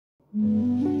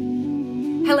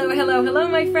Hello, hello, hello,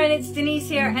 my friend. It's Denise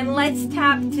here, and let's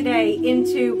tap today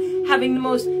into having the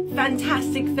most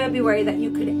fantastic February that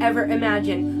you could ever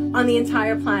imagine on the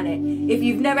entire planet. If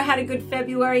you've never had a good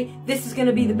February, this is going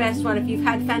to be the best one. If you've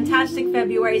had fantastic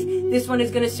Februaries, this one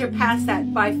is going to surpass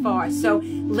that by far. So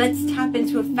let's tap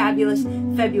into a fabulous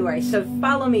February. So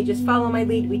follow me, just follow my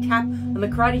lead. We tap on the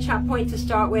karate chop point to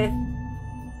start with.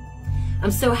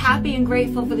 I'm so happy and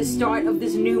grateful for the start of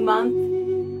this new month.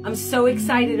 I'm so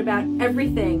excited about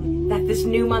everything that this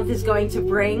new month is going to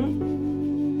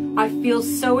bring. I feel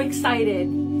so excited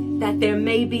that there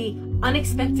may be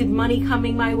unexpected money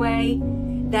coming my way,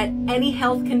 that any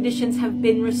health conditions have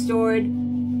been restored,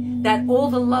 that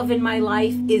all the love in my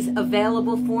life is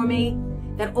available for me,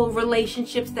 that all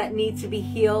relationships that need to be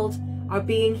healed are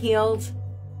being healed.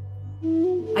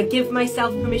 I give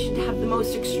myself permission to have the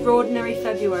most extraordinary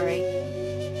February.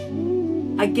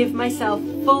 I give myself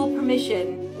full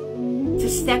permission to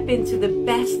step into the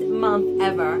best month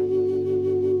ever.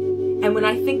 And when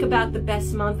I think about the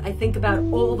best month, I think about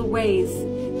all the ways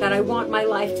that I want my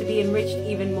life to be enriched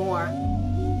even more.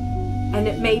 And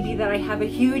it may be that I have a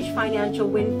huge financial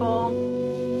windfall.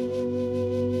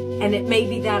 And it may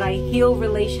be that I heal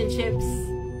relationships.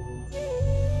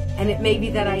 And it may be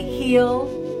that I heal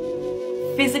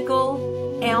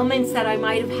physical ailments that I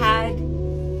might have had.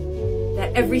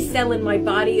 That every cell in my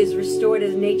body is restored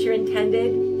as nature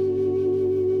intended.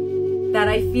 That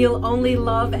I feel only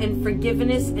love and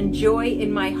forgiveness and joy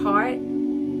in my heart.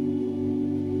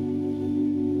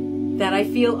 That I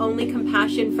feel only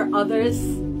compassion for others.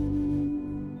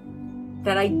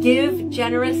 That I give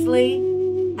generously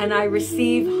and I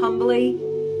receive humbly.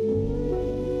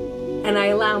 And I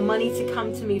allow money to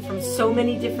come to me from so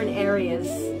many different areas,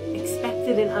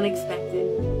 expected and unexpected.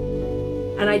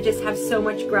 And I just have so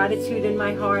much gratitude in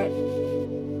my heart.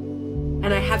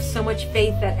 And I have so much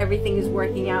faith that everything is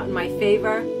working out in my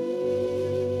favor.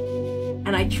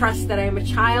 And I trust that I am a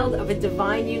child of a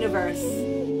divine universe.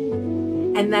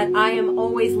 And that I am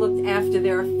always looked after.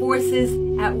 There are forces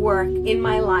at work in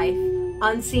my life,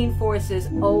 unseen forces,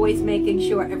 always making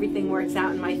sure everything works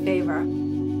out in my favor.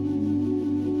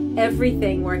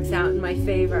 Everything works out in my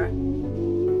favor.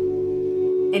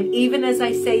 And even as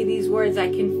I say these words, I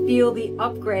can feel the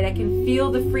upgrade. I can feel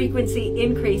the frequency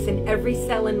increase in every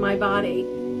cell in my body.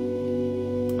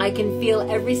 I can feel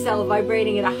every cell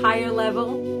vibrating at a higher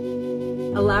level,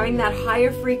 allowing that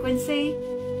higher frequency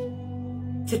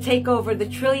to take over the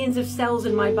trillions of cells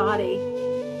in my body.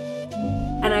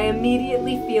 And I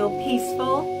immediately feel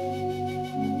peaceful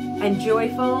and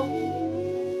joyful.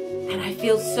 And I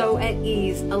feel so at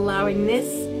ease, allowing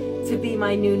this to be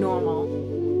my new normal.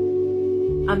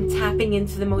 I'm tapping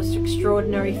into the most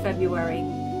extraordinary February.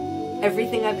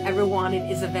 Everything I've ever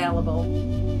wanted is available.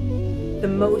 The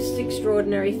most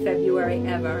extraordinary February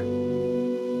ever.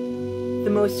 The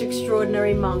most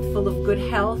extraordinary month, full of good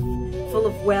health, full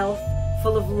of wealth,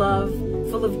 full of love,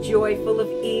 full of joy, full of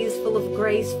ease, full of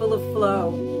grace, full of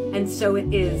flow. And so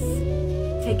it is.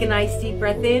 Take a nice deep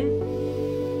breath in.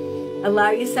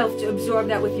 Allow yourself to absorb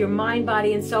that with your mind,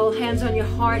 body, and soul. Hands on your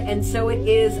heart, and so it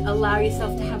is. Allow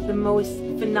yourself to have the most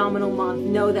phenomenal month.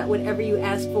 Know that whatever you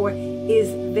ask for is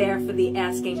there for the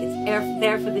asking. It's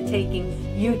there for the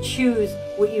taking. You choose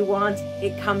what you want.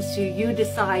 It comes to you. You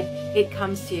decide. It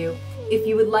comes to you. If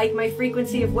you would like my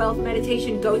Frequency of Wealth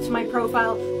meditation, go to my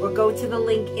profile or go to the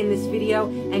link in this video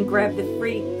and grab the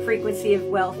free Frequency of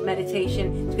Wealth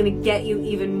meditation. It's going to get you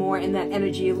even more in that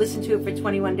energy. You listen to it for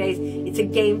 21 days. It's a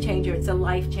game changer. It's a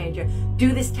life changer.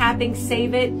 Do this tapping,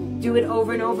 save it, do it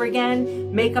over and over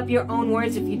again. Make up your own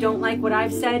words. If you don't like what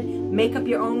I've said, make up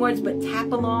your own words, but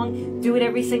tap along. Do it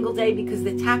every single day because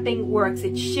the tapping works.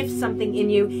 It shifts something in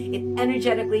you. It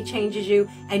energetically changes you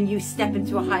and you step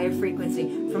into a higher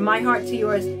frequency. From my heart to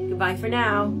yours, goodbye for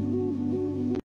now.